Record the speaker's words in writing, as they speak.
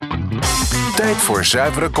Tijd voor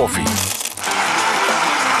Zuivere Koffie.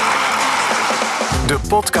 De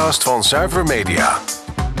podcast van Zuiver Media.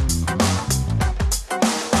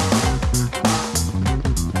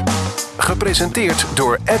 Gepresenteerd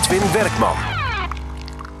door Edwin Werkman.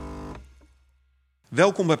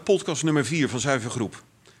 Welkom bij podcast nummer 4 van Zuiver Groep.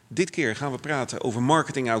 Dit keer gaan we praten over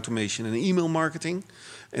marketing automation en e-mailmarketing.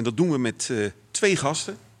 En dat doen we met 2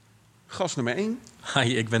 gasten. Gast nummer 1.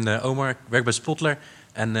 Hi, ik ben Omar, ik werk bij Spotler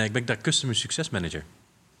en ik ben daar Customer Success Manager.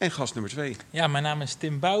 En gast nummer 2. Ja, mijn naam is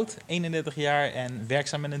Tim Bout, 31 jaar en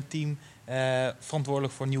werkzaam met een team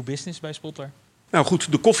verantwoordelijk voor nieuw business bij Spotler. Nou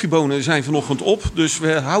goed, de koffiebonen zijn vanochtend op, dus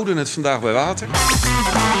we houden het vandaag bij water.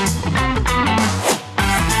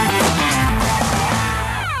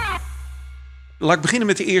 Laat ik beginnen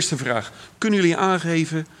met de eerste vraag. Kunnen jullie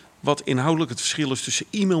aangeven wat inhoudelijk het verschil is tussen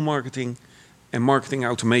e-mailmarketing en marketing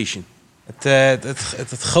automation?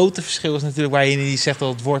 Het grote verschil is natuurlijk waar je niet zegt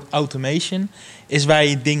dat het woord automation is waar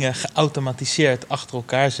je dingen geautomatiseerd achter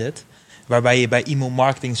elkaar zet. Waarbij je bij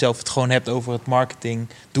e-mailmarketing zelf het gewoon hebt over het marketing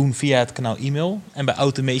doen via het kanaal e-mail. En bij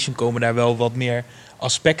automation komen daar wel wat meer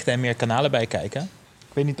aspecten en meer kanalen bij kijken.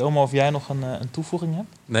 Ik weet niet, Omar, of jij nog een toevoeging hebt?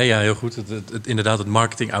 Nee, ja, heel goed. Inderdaad, het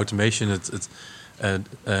marketing automation, het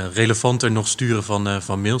relevanter nog sturen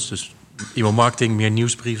van mails. Dus e-mailmarketing, meer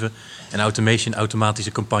nieuwsbrieven. En automation,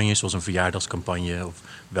 automatische campagnes zoals een verjaardagscampagne of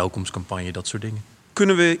welkomstcampagne, dat soort dingen.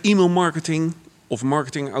 Kunnen we e-mailmarketing of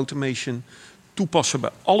marketing automation toepassen bij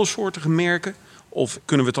alle soorten merken? Of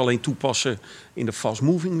kunnen we het alleen toepassen in de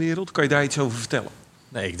fast-moving wereld? Kan je daar iets over vertellen?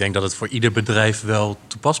 Nee, ik denk dat het voor ieder bedrijf wel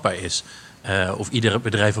toepasbaar is. Of ieder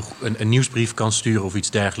bedrijf een nieuwsbrief kan sturen of iets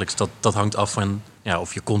dergelijks. Dat hangt af van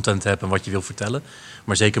of je content hebt en wat je wil vertellen.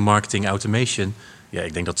 Maar zeker marketing automation, ja,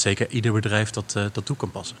 ik denk dat zeker ieder bedrijf dat toe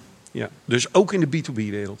kan passen. Ja, dus ook in de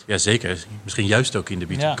B2B-wereld? Ja, zeker. Misschien juist ook in de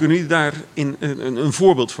B2B. Ja. Kunnen jullie daar een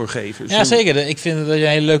voorbeeld voor geven? Ja, zeker. Ik vind dat je een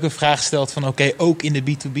hele leuke vraag stelt van oké, ook in de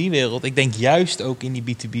B2B-wereld. Ik denk juist ook in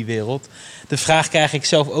die B2B-wereld. De vraag krijg ik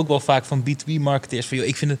zelf ook wel vaak van B2B-marketeers. Van,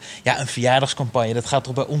 ik vind het, een verjaardagscampagne, dat gaat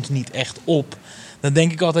toch bij ons niet echt op. Dan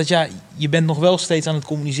denk ik altijd, je bent nog wel steeds aan het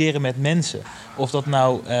communiceren met mensen. Of dat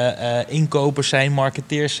nou inkopers zijn,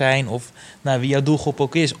 marketeers zijn, of wie jouw doelgroep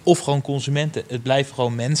ook is. Of gewoon consumenten. Het blijven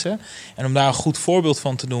gewoon mensen. En om daar een goed voorbeeld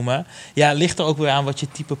van te noemen, ligt er ook weer aan wat je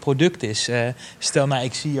type product is. Stel,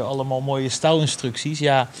 ik zie hier allemaal mooie stouwinstructies.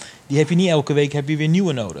 Ja, die heb je niet elke week, heb je weer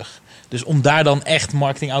nieuwe nodig. Dus om daar dan echt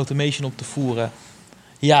marketing automation op te voeren,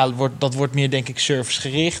 dat wordt meer, denk ik,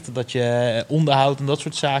 servicegericht. Dat je onderhoudt en dat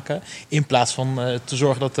soort zaken. In plaats van te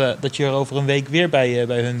zorgen dat je er over een week weer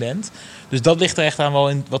bij hun bent. Dus dat ligt er echt aan wel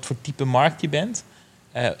in wat voor type markt je bent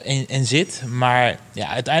en zit. Maar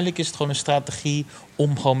uiteindelijk is het gewoon een strategie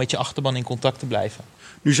om gewoon met je achterban in contact te blijven.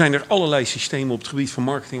 Nu zijn er allerlei systemen op het gebied van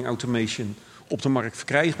marketing automation op de markt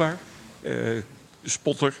verkrijgbaar.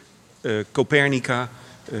 Spotler, Copernica,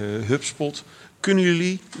 HubSpot. Kunnen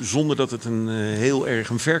jullie, zonder dat het heel erg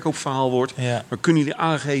een verkoopverhaal wordt, maar kunnen jullie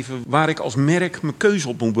aangeven waar ik als merk mijn keuze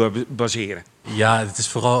op moet baseren? Ja, het is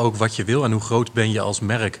vooral ook wat je wil en hoe groot ben je als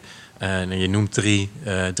merk. Je noemt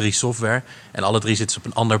drie software en alle 3 zitten op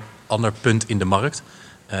een ander punt in de markt.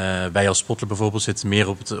 Wij als Spotler bijvoorbeeld zitten meer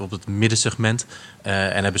op het middensegment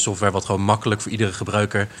en hebben software wat gewoon makkelijk voor iedere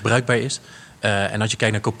gebruiker bruikbaar is. En als je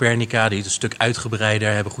kijkt naar Copernica, die is een stuk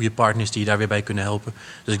uitgebreider, hebben goede partners die je daar weer bij kunnen helpen.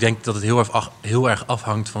 Dus ik denk dat het heel erg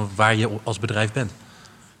afhangt van waar je als bedrijf bent.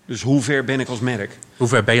 Dus hoe ver ben ik als merk? Hoe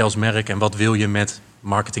ver ben je als merk en wat wil je met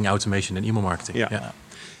marketing automation en e-mailmarketing? Ja.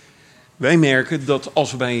 Wij merken dat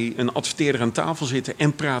als we bij een adverteerder aan tafel zitten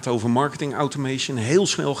en praten over marketing automation, heel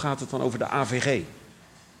snel gaat het dan over de AVG.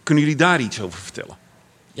 Kunnen jullie daar iets over vertellen?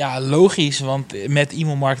 Ja, logisch, want met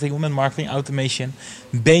e-mailmarketing of met marketing automation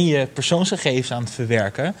ben je persoonsgegevens aan het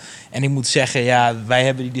verwerken. En ik moet zeggen, wij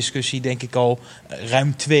hebben die discussie denk ik al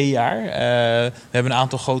ruim 2 jaar. We hebben een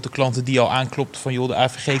aantal grote klanten die al aanklopten van de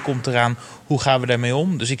AVG komt eraan, hoe gaan we daarmee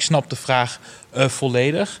om? Dus ik snap de vraag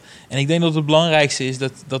volledig. En ik denk dat het belangrijkste is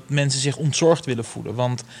dat mensen zich ontzorgd willen voelen.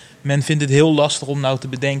 Want men vindt het heel lastig om nou te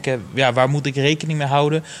bedenken, waar moet ik rekening mee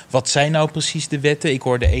houden? Wat zijn nou precies de wetten? Ik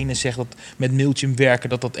hoor de ene zeggen dat met Mailchimp werken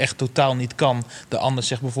dat echt totaal niet kan. De ander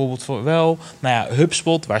zegt bijvoorbeeld voor wel.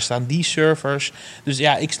 HubSpot, waar staan die servers? Dus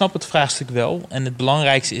ik snap het vraagstuk wel. En het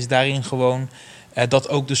belangrijkste is daarin gewoon dat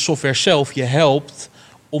ook de software zelf je helpt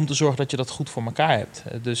om te zorgen dat je dat goed voor elkaar hebt.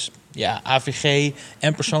 Dus AVG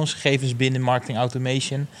en persoonsgegevens binnen marketing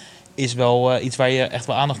automation is wel iets waar je echt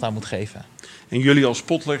wel aandacht aan moet geven. En jullie als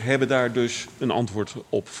Spotler hebben daar dus een antwoord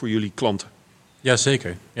op voor jullie klanten?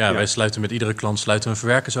 Jazeker. Wij sluiten met iedere klant een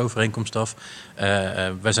verwerkersovereenkomst af.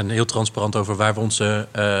 Wij zijn heel transparant over waar we onze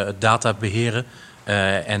data beheren.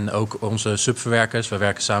 En ook onze subverwerkers. We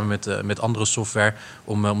werken samen met andere software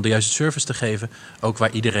om de juiste service te geven. Ook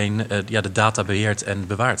waar iedereen de data beheert en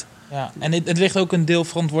bewaart. Ja, en het ligt ook een deel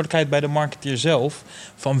verantwoordelijkheid bij de marketeer zelf.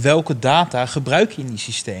 Van welke data gebruik je in die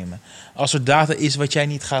systemen? Als er data is wat jij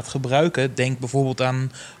niet gaat gebruiken, denk bijvoorbeeld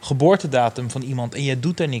aan geboortedatum van iemand en jij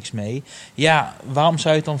doet daar niks mee. Ja, waarom zou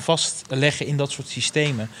je het dan vastleggen in dat soort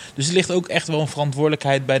systemen? Dus er ligt ook echt wel een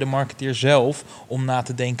verantwoordelijkheid bij de marketeer zelf om na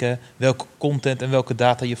te denken welke content en welke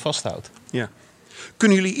data je vasthoudt. Ja.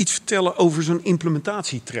 Kunnen jullie iets vertellen over zo'n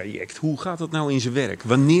implementatietraject? Hoe gaat dat nou in zijn werk?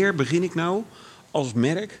 Wanneer begin ik nou als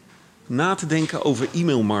merk na te denken over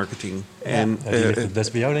e-mailmarketing? En, die ligt het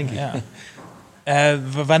best bij jou, denk ik. Ja.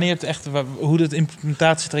 Wanneer het echt, hoe het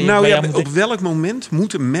implementatietraject bij jou moet... Op welk moment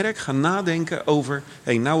moet een merk gaan nadenken over...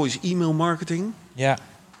 nou is e-mailmarketing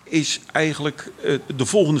is eigenlijk de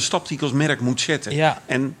volgende stap die ik als merk moet zetten. Ja.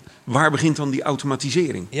 En waar begint dan die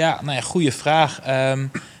automatisering? Ja, nou ja, goede vraag.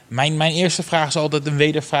 Mijn eerste vraag is altijd een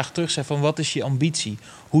wedervraag terug zijn van wat is je ambitie?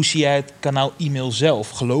 Hoe zie jij het kanaal e-mail zelf?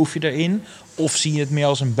 Geloof je erin of zie je het meer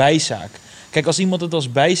als een bijzaak? Kijk, als iemand het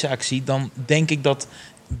als bijzaak ziet, dan denk ik dat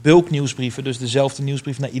bulknieuwsbrieven, dus dezelfde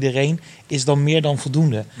nieuwsbrief naar iedereen, is dan meer dan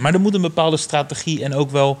voldoende. Maar er moet een bepaalde strategie en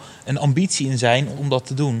ook wel een ambitie in zijn om dat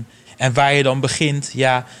te doen. En waar je dan begint,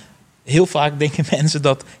 heel vaak denken mensen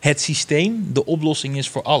dat het systeem de oplossing is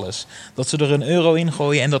voor alles. Dat ze er €1 in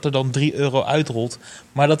gooien en dat er dan €3 uitrolt.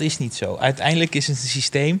 Maar dat is niet zo. Uiteindelijk is het een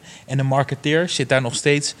systeem en de marketeer zit daar nog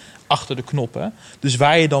steeds achter de knoppen. Dus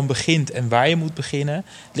waar je dan begint en waar je moet beginnen,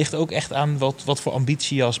 ligt ook echt aan wat voor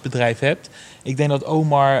ambitie je als bedrijf hebt. Ik denk dat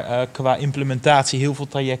Omar qua implementatie heel veel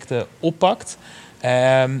trajecten oppakt.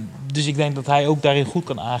 Dus ik denk dat hij ook daarin goed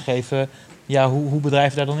kan aangeven hoe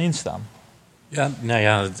bedrijven daar dan in staan. Ja, nou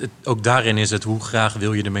ja, ook daarin is het hoe graag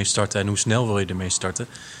wil je ermee starten en hoe snel wil je ermee starten.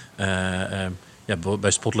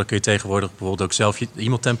 Bij Spotler kun je tegenwoordig bijvoorbeeld ook zelf je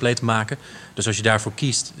e-mailtemplate maken. Dus als je daarvoor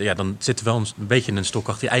kiest, dan zit er wel een beetje een stok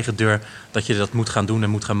achter je eigen deur dat je dat moet gaan doen en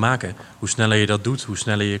moet gaan maken. Hoe sneller je dat doet, hoe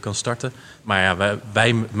sneller je kan starten. Maar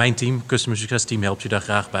mijn team, Customer Success Team, helpt je daar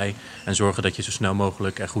graag bij en zorgen dat je zo snel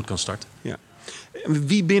mogelijk er goed kan starten. Ja. En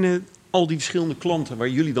wie binnen al die verschillende klanten waar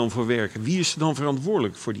jullie dan voor werken, wie is er dan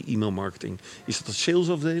verantwoordelijk voor die e-mailmarketing? Is dat een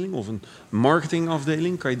salesafdeling of een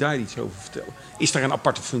marketingafdeling? Kan je daar iets over vertellen? Is daar een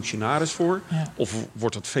aparte functionaris voor? Ja. Of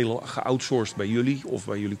wordt dat veel geoutsourced bij jullie of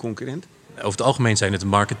bij jullie concurrent? Over het algemeen zijn het de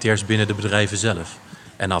marketeers binnen de bedrijven zelf.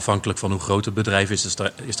 En afhankelijk van hoe groot het bedrijf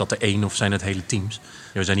is dat er 1 of zijn het hele teams.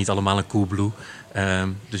 We zijn niet allemaal een Coolblue.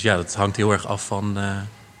 Dus dat hangt heel erg af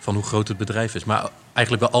van hoe groot het bedrijf is. Maar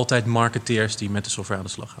eigenlijk wel altijd marketeers die met de software aan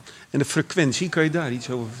de slag gaan. En de frequentie, kan je daar iets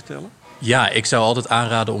over vertellen? Ja, ik zou altijd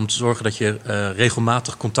aanraden om te zorgen dat je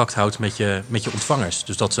regelmatig contact houdt met je ontvangers.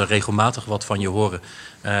 Dus dat ze regelmatig wat van je horen.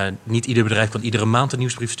 Niet ieder bedrijf kan iedere maand een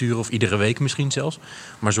nieuwsbrief sturen of iedere week misschien zelfs.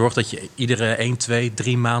 Maar zorg dat je iedere 1, 2,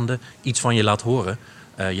 3 maanden iets van je laat horen.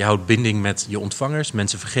 Je houdt binding met je ontvangers.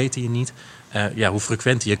 Mensen vergeten je niet. Hoe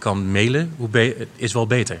frequenter je kan mailen, is wel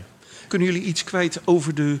beter. Kunnen jullie iets kwijt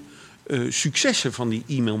over de successen van die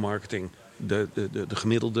e-mailmarketing? De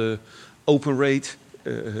gemiddelde open rate,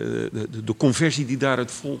 de conversie die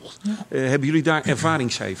daaruit volgt. Ja. Hebben jullie daar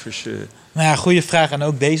ervaringscijfers? Nou ja, goede vraag. En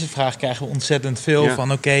ook deze vraag krijgen we ontzettend veel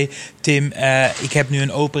van. Oké, Tim, ik heb nu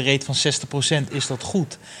een open rate van 60%. Is dat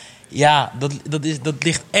goed? Ja, dat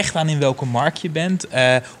ligt echt aan in welke markt je bent,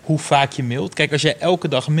 hoe vaak je mailt. Kijk, als jij elke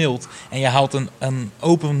dag mailt en je haalt een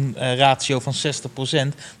open ratio van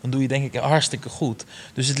 60%, dan doe je denk ik hartstikke goed.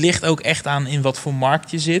 Dus het ligt ook echt aan in wat voor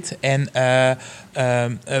markt je zit en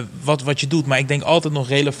wat je doet. Maar ik denk altijd nog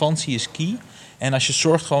relevantie is key. En als je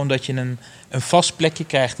zorgt gewoon dat je een vast plekje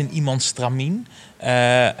krijgt in iemands stramien,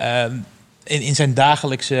 in zijn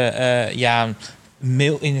dagelijkse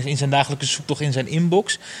mail, in zijn dagelijkse zoektocht in zijn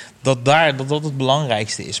inbox, dat het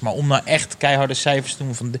belangrijkste is. Maar om nou echt keiharde cijfers te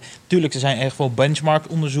doen, tuurlijk, er zijn echt wel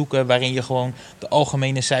benchmark-onderzoeken waarin je gewoon de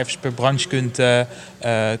algemene cijfers per branche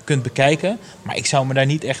kunt bekijken. Maar ik zou me daar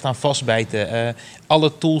niet echt aan vastbijten.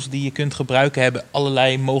 Alle tools die je kunt gebruiken hebben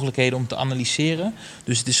allerlei mogelijkheden om te analyseren.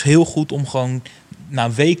 Dus het is heel goed om gewoon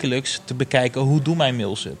wekelijks te bekijken, hoe doen mijn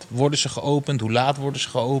mails het? Worden ze geopend? Hoe laat worden ze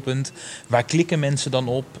geopend? Waar klikken mensen dan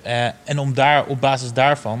op? En om op basis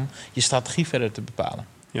daarvan je strategie verder te bepalen.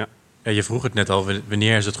 Ja, je vroeg het net al,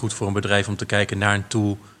 wanneer is het goed voor een bedrijf om te kijken naar een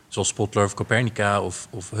tool zoals Spotler of Copernica of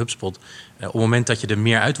HubSpot. Op het moment dat je er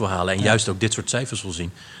meer uit wil halen en juist ook dit soort cijfers wil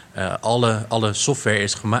zien. Alle software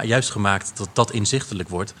is juist gemaakt dat dat inzichtelijk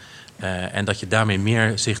wordt. En dat je daarmee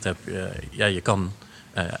meer zicht hebt. Je kan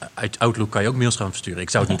uit Outlook kan je ook mails gaan versturen. Ik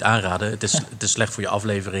zou het niet aanraden. Het is slecht voor je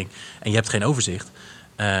aflevering en je hebt geen overzicht.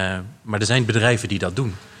 Maar er zijn bedrijven die dat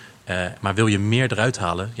doen. Maar wil je meer eruit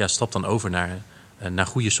halen, stap dan over naar naar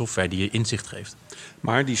goede software die je inzicht geeft.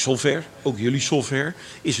 Maar die software, ook jullie software,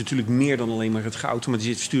 is natuurlijk meer dan alleen maar het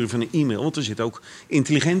geautomatiseerd versturen van een e-mail. Want er zit ook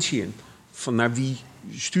intelligentie in. Van naar wie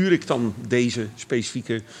stuur ik dan deze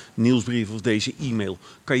specifieke nieuwsbrief of deze e-mail?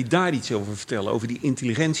 Kan je daar iets over vertellen? Over die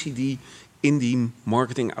intelligentie die in die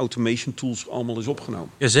marketing automation tools allemaal is opgenomen?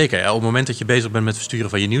 Jazeker. Ja, op het moment dat je bezig bent met het versturen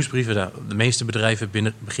van je nieuwsbrieven, de meeste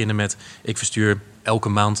bedrijven beginnen met: ik verstuur elke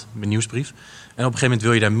maand mijn nieuwsbrief. En op een gegeven moment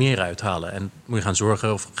wil je daar meer uithalen. En moet je gaan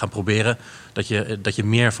zorgen of gaan proberen dat je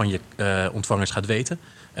meer van je ontvangers gaat weten.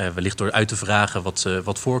 Wellicht door uit te vragen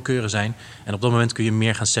wat voorkeuren zijn. En op dat moment kun je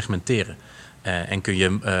meer gaan segmenteren. En kun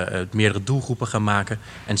je meerdere doelgroepen gaan maken.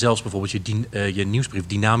 En zelfs bijvoorbeeld je nieuwsbrief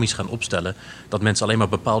dynamisch gaan opstellen. Dat mensen alleen maar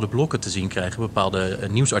bepaalde blokken te zien krijgen. Bepaalde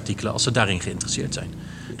nieuwsartikelen als ze daarin geïnteresseerd zijn.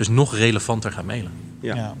 Dus nog relevanter gaan mailen.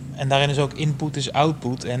 Ja. En daarin is ook input is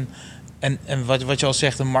output. En wat je al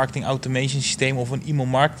zegt, een marketing automation systeem of een e-mail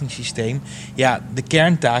marketing systeem. Ja, de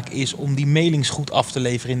kerntaak is om die mailings goed af te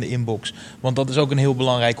leveren in de inbox. Want dat is ook een heel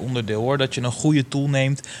belangrijk onderdeel hoor. Dat je een goede tool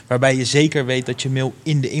neemt waarbij je zeker weet dat je mail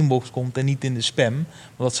in de inbox komt en niet in de spam.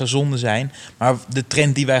 Want dat zou zonde zijn. Maar de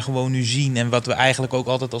trend die wij gewoon nu zien en wat we eigenlijk ook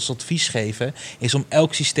altijd als advies geven, is om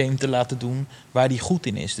elk systeem te laten doen waar die goed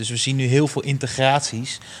in is. Dus we zien nu heel veel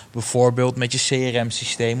integraties. Bijvoorbeeld met je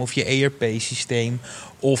CRM-systeem of je ERP-systeem.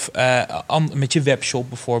 Of met je webshop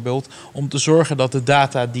bijvoorbeeld. Om te zorgen dat de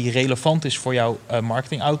data die relevant is voor jouw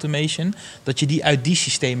marketing automation, dat je die uit die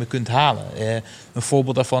systemen kunt halen. Een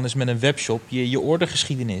voorbeeld daarvan is met een webshop je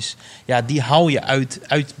ordergeschiedenis. Ja, die haal je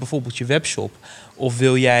uit bijvoorbeeld je webshop. Of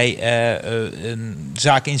wil jij een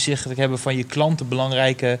zaak inzichtelijk hebben van je klanten,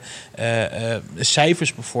 belangrijke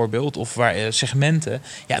cijfers bijvoorbeeld, of segmenten.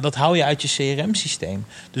 Ja, dat haal je uit je CRM-systeem.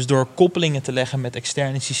 Dus door koppelingen te leggen met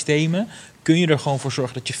externe systemen kun je er gewoon voor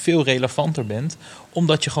zorgen dat je veel relevanter bent,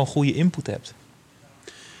 omdat je gewoon goede input hebt.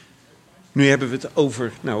 Nu hebben we het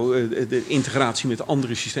over de integratie met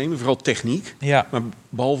andere systemen, vooral techniek. Ja. Maar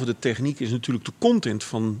behalve de techniek is natuurlijk de content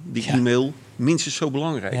van die e-mail minstens zo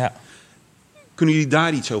belangrijk. Ja. Kunnen jullie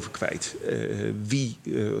daar iets over kwijt? Wie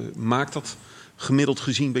maakt dat gemiddeld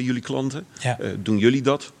gezien bij jullie klanten? Ja. Doen jullie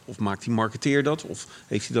dat? Of maakt die marketeer dat? Of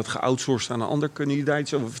heeft hij dat geoutsourced aan een ander? Kunnen jullie daar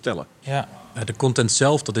iets over vertellen? Ja. De content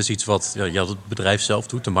zelf, dat is iets wat het bedrijf zelf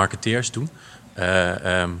doet, de marketeers doen.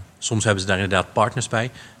 Soms hebben ze daar inderdaad partners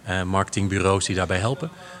bij, marketingbureaus die daarbij helpen.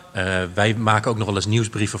 Wij maken ook nog wel eens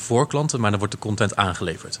nieuwsbrieven voor klanten, maar dan wordt de content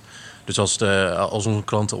aangeleverd. Dus als onze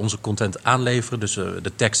klanten onze content aanleveren, dus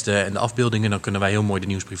de teksten en de afbeeldingen, dan kunnen wij heel mooi de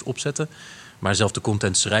nieuwsbrief opzetten. Maar zelf de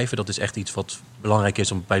content schrijven, dat is echt iets wat belangrijk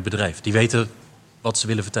is bij het bedrijf. Die weten wat ze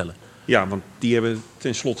willen vertellen. Ja, want die hebben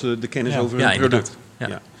tenslotte de kennis over hun product.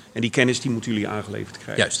 Ja. En die kennis die moeten jullie aangeleverd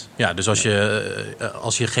krijgen. Juist. Ja, dus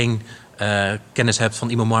als je geen kennis hebt van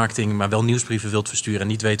e-mailmarketing, maar wel nieuwsbrieven wilt versturen en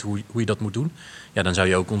niet weet hoe je dat moet doen, ja, dan zou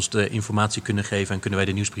je ook ons de informatie kunnen geven en kunnen wij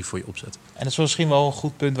de nieuwsbrief voor je opzetten. En dat is misschien wel een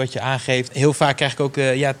goed punt wat je aangeeft. Heel vaak krijg ik ook,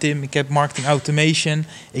 Tim, ik heb marketing automation,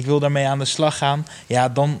 ik wil daarmee aan de slag gaan. Ja,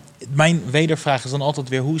 dan mijn wedervraag is dan altijd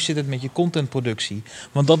weer, hoe zit het met je contentproductie?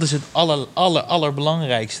 Want dat is het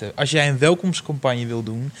allerbelangrijkste. Als jij een welkomstcampagne wil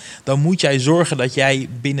doen, dan moet jij zorgen dat jij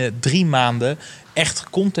binnen 3 maanden echt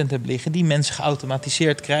content hebt liggen die mensen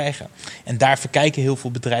geautomatiseerd krijgen. En daar verkijken heel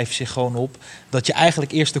veel bedrijven zich gewoon op dat je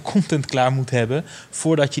eigenlijk eerst de content klaar moet hebben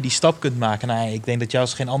voordat je die stap kunt maken. Nou, ik denk dat jij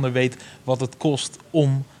als geen ander weet wat het kost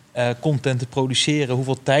om content te produceren,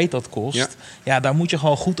 hoeveel tijd dat kost. Ja, daar moet je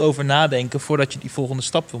gewoon goed over nadenken voordat je die volgende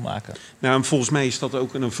stap wil maken. Nou, en volgens mij is dat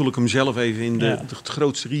ook, en dan vul ik hem zelf even in, het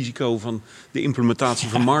grootste risico van de implementatie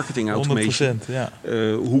van marketing automation. 100%, ja.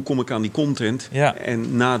 Hoe kom ik aan die content? Ja.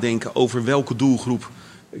 En nadenken over welke doelgroep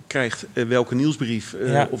krijgt welke nieuwsbrief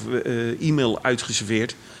of e-mail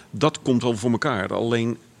uitgeserveerd. Dat komt wel voor elkaar.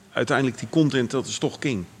 Alleen uiteindelijk die content, dat is toch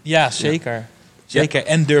king. Ja, zeker. Ja. Zeker,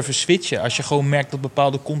 en durven switchen. Als je gewoon merkt dat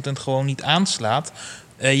bepaalde content gewoon niet aanslaat,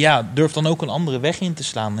 durf dan ook een andere weg in te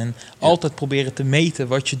slaan. En altijd proberen te meten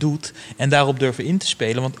wat je doet en daarop durven in te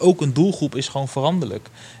spelen. Want ook een doelgroep is gewoon veranderlijk.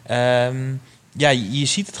 Je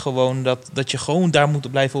ziet het gewoon dat je gewoon daar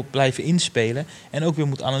moet blijven inspelen. En ook weer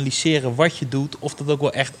moet analyseren wat je doet, of dat ook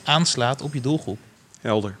wel echt aanslaat op je doelgroep.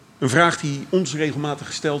 Helder. Een vraag die ons regelmatig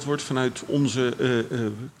gesteld wordt vanuit onze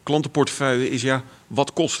klantenportefeuille is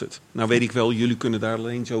wat kost het? Nou weet ik wel, jullie kunnen daar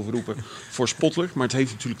alleen iets over roepen voor Spotler. Maar het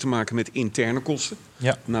heeft natuurlijk te maken met interne kosten.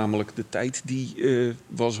 Ja. Namelijk de tijd die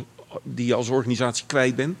je als organisatie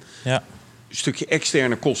kwijt bent. Ja. Een stukje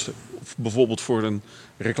externe kosten. Of bijvoorbeeld voor een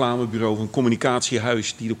reclamebureau, een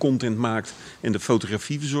communicatiehuis die de content maakt en de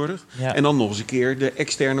fotografie verzorgt. Ja. En dan nog eens een keer de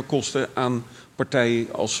externe kosten aan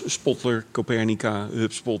partijen als Spotler, Copernica,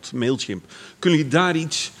 HubSpot, Mailchimp. Kunnen jullie daar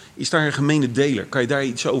is daar een gemene deler? Kan je daar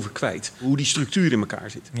iets over kwijt? Hoe die structuur in elkaar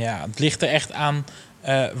zit? Ja, het ligt er echt aan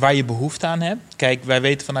waar je behoefte aan hebt. Kijk, wij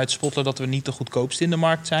weten vanuit Spotler dat we niet de goedkoopste in de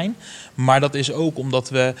markt zijn. Maar dat is ook omdat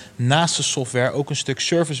we naast de software ook een stuk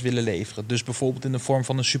service willen leveren. Dus bijvoorbeeld in de vorm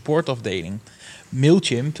van een supportafdeling.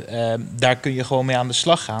 Mailchimp, daar kun je gewoon mee aan de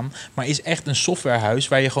slag gaan. Maar is echt een softwarehuis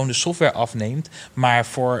waar je gewoon de software afneemt. Maar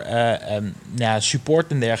voor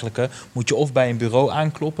support en dergelijke moet je of bij een bureau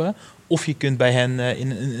aankloppen, of je kunt bij hen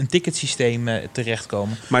in een ticketsysteem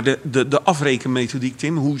terechtkomen. Maar de afrekenmethodiek,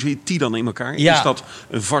 Tim, hoe zit die dan in elkaar? Ja. Is dat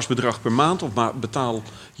een vast bedrag per maand of betaal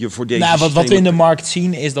je voor deze Nou, wat we in de systemen? markt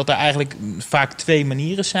zien is dat er eigenlijk vaak 2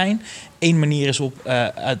 manieren zijn. Eén manier is op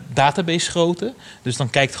database grootte. Dus dan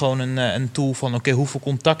kijkt gewoon een tool van oké, hoeveel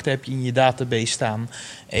contacten heb je in je database staan?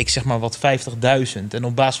 Ik zeg maar wat 50.000. En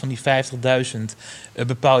op basis van die 50.000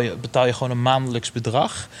 betaal je gewoon een maandelijks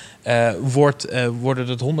bedrag. Worden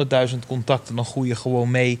het 100.000 contacten, dan groei je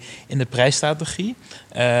gewoon mee in de prijsstrategie.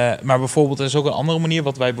 Maar bijvoorbeeld, er is ook een andere manier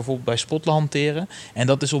wat wij bijvoorbeeld bij Spotler hanteren. En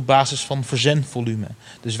dat is op basis van verzendvolume.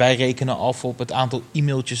 Dus wij rekenen af op het aantal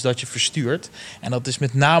e-mailtjes dat je verstuurt. En dat is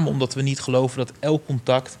met name omdat we niet geloven dat elk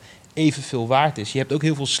contact evenveel waard is. Je hebt ook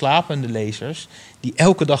heel veel slapende lezers die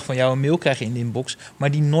elke dag van jou een mail krijgen in de inbox,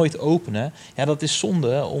 maar die nooit openen. Ja, dat is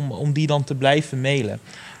zonde om die dan te blijven mailen.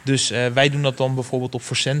 Dus wij doen dat dan bijvoorbeeld op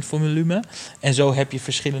verzendvolume. En zo heb je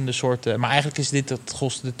verschillende soorten. Maar eigenlijk is dit het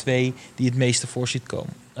gros de 2 die het meeste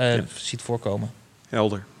ziet voorkomen.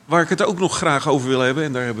 Helder. Waar ik het ook nog graag over wil hebben,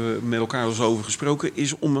 en daar hebben we met elkaar al eens over gesproken,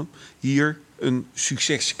 is om hier een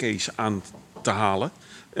succescase aan te halen.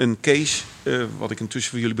 Een case, wat ik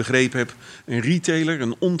intussen van jullie begrepen heb, een retailer,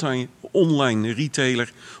 een online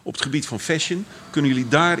retailer op het gebied van fashion. Kunnen jullie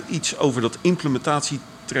daar iets over dat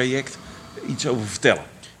implementatietraject iets over vertellen?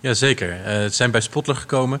 Jazeker. Het zijn bij Spotler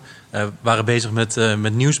gekomen, waren bezig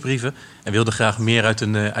met nieuwsbrieven en wilden graag meer uit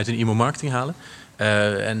een e-mailmarketing halen.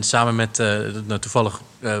 En samen met toevallig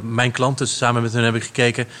mijn klanten, samen met hen heb ik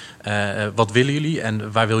gekeken, wat willen jullie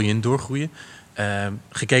en waar wil je in doorgroeien?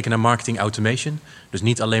 Gekeken naar marketing automation. Dus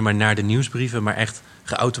niet alleen maar naar de nieuwsbrieven, maar echt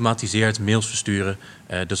geautomatiseerd mails versturen.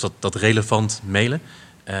 Dus dat relevant mailen.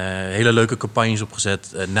 Hele leuke campagnes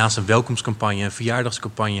opgezet. Naast een welkomstcampagne, een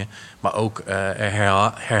verjaardagscampagne, maar ook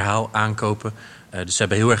herhaal aankopen. Dus ze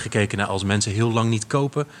hebben heel erg gekeken naar als mensen heel lang niet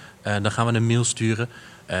kopen, dan gaan we een mail sturen.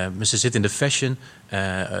 Maar ze zitten in de fashion.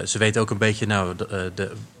 Ze weten ook een beetje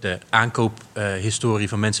de aankoophistorie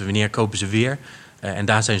van mensen. Wanneer kopen ze weer? En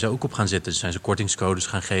daar zijn ze ook op gaan zitten. Dus zijn ze kortingscodes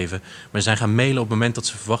gaan geven. Maar ze zijn gaan mailen op het moment dat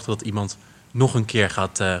ze verwachten dat iemand nog een keer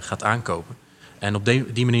gaat aankopen. En op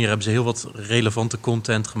die manier hebben ze heel wat relevante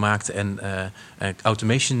content gemaakt en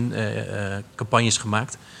automation campagnes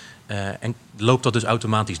gemaakt. En loopt dat dus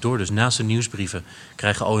automatisch door. Dus naast de nieuwsbrieven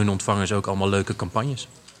krijgen al hun ontvangers ook allemaal leuke campagnes.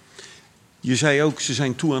 Je zei ook, ze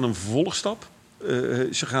zijn toe aan een vervolgstap.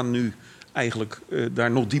 Ze gaan nu eigenlijk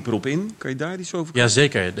daar nog dieper op in. Kan je daar iets over Ja,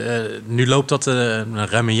 zeker. Nu loopt dat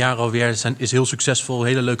ruim een jaar alweer. Is heel succesvol,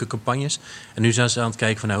 hele leuke campagnes. En nu zijn ze aan het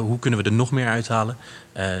kijken van hoe kunnen we er nog meer uithalen.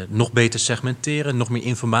 Nog beter segmenteren, nog meer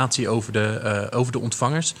informatie over de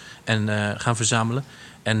ontvangers en gaan verzamelen.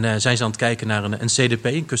 En zijn ze aan het kijken naar een CDP,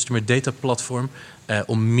 een Customer Data Platform,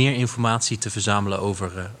 om meer informatie te verzamelen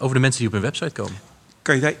over de mensen die op hun website komen.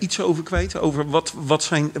 Kan je daar iets over kwijt? Over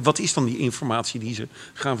wat is dan die informatie die ze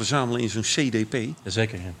gaan verzamelen in zo'n CDP?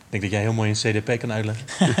 Jazeker. Ja. Ik denk dat jij heel mooi een CDP kan uitleggen.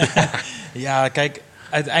 Ja, kijk,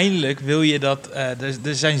 uiteindelijk wil je dat.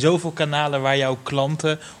 Er zijn zoveel kanalen waar jouw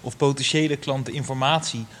klanten of potentiële klanten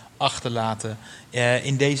informatie achterlaten.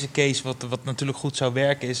 In deze case, wat natuurlijk goed zou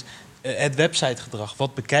werken, is het websitegedrag.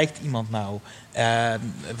 Wat bekijkt iemand nou?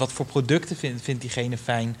 Wat voor producten vindt diegene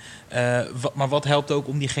fijn? Maar wat helpt ook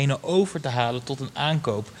om diegene over te halen tot een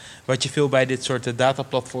aankoop? Wat je veel bij dit soort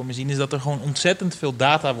dataplatformen ziet, is dat er gewoon ontzettend veel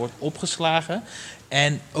data wordt opgeslagen.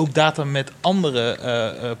 En ook data met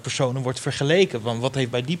andere personen wordt vergeleken. Want wat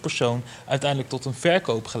heeft bij die persoon uiteindelijk tot een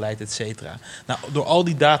verkoop geleid, et cetera. Nou, door al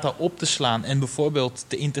die data op te slaan en bijvoorbeeld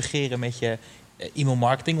te integreren met je e-mail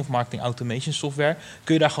marketing of marketing automation software,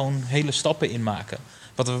 kun je daar gewoon hele stappen in maken.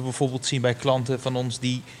 Wat we bijvoorbeeld zien bij klanten van ons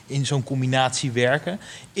die in zo'n combinatie werken,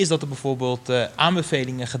 is dat er bijvoorbeeld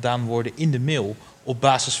aanbevelingen gedaan worden in de mail op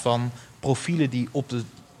basis van profielen die op het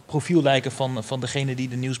profiel lijken van degene die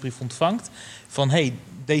de nieuwsbrief ontvangt. Van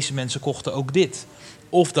deze mensen kochten ook dit.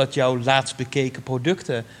 Of dat jouw laatst bekeken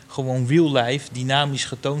producten gewoon real life dynamisch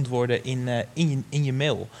getoond worden in je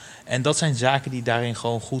mail. En dat zijn zaken die daarin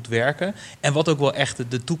gewoon goed werken. En wat ook wel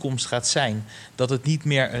echt de toekomst gaat zijn. Dat het niet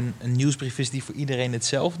meer een nieuwsbrief is die voor iedereen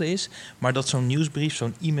hetzelfde is. Maar dat zo'n nieuwsbrief,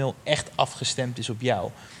 zo'n e-mail echt afgestemd is op jou.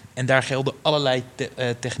 En daar gelden allerlei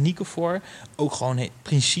technieken voor. Ook gewoon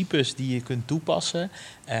principes die je kunt toepassen.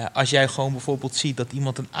 Als jij gewoon bijvoorbeeld ziet dat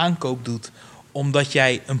iemand een aankoop doet omdat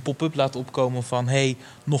jij een pop-up laat opkomen van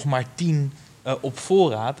nog maar 10 op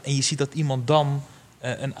voorraad. En je ziet dat iemand dan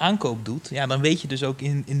een aankoop doet. Ja, dan weet je dus ook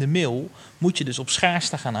in de mail moet je dus op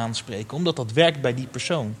schaarste gaan aanspreken. Omdat dat werkt bij die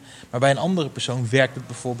persoon. Maar bij een andere persoon werkt het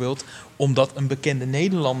bijvoorbeeld omdat een bekende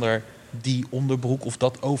Nederlander die onderbroek of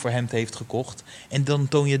dat overhemd heeft gekocht. En dan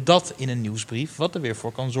toon je dat in een nieuwsbrief, wat er weer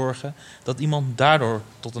voor kan zorgen dat iemand daardoor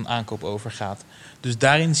tot een aankoop overgaat. Dus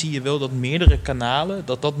daarin zie je wel dat meerdere kanalen,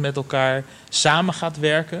 dat met elkaar samen gaat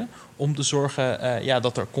werken om te zorgen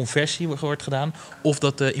dat er conversie wordt gedaan of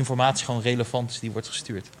dat de informatie gewoon relevant is die wordt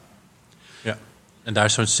gestuurd. Ja. En daar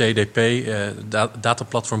is zo'n CDP,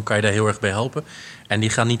 dataplatform, kan je daar heel erg bij helpen. En die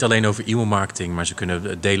gaan niet alleen over e-mailmarketing, maar ze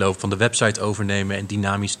kunnen delen van de website overnemen en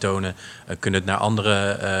dynamisch tonen. Kunnen het naar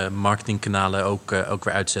andere marketingkanalen ook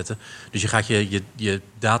weer uitzetten. Dus je gaat je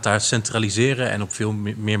data centraliseren en op veel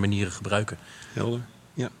meer manieren gebruiken. Helder,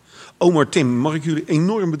 ja. Omar, Tim, mag ik jullie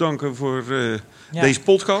enorm bedanken voor deze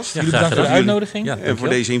podcast. Jullie bedankt voor de uitnodiging. En voor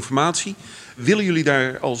deze informatie. Willen jullie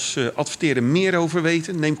daar als adverteerder meer over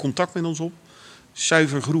weten? Neem contact met ons op.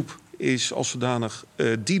 Zuiver Groep is als zodanig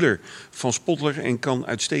dealer van Spotler en kan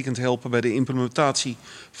uitstekend helpen bij de implementatie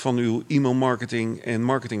van uw e-mail marketing en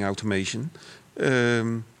marketing automation.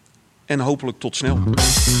 En hopelijk tot snel.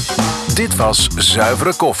 Dit was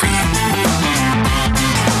Zuivere Koffie.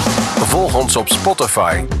 Volg ons op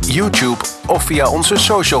Spotify, YouTube of via onze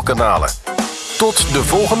social kanalen. Tot de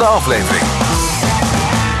volgende aflevering.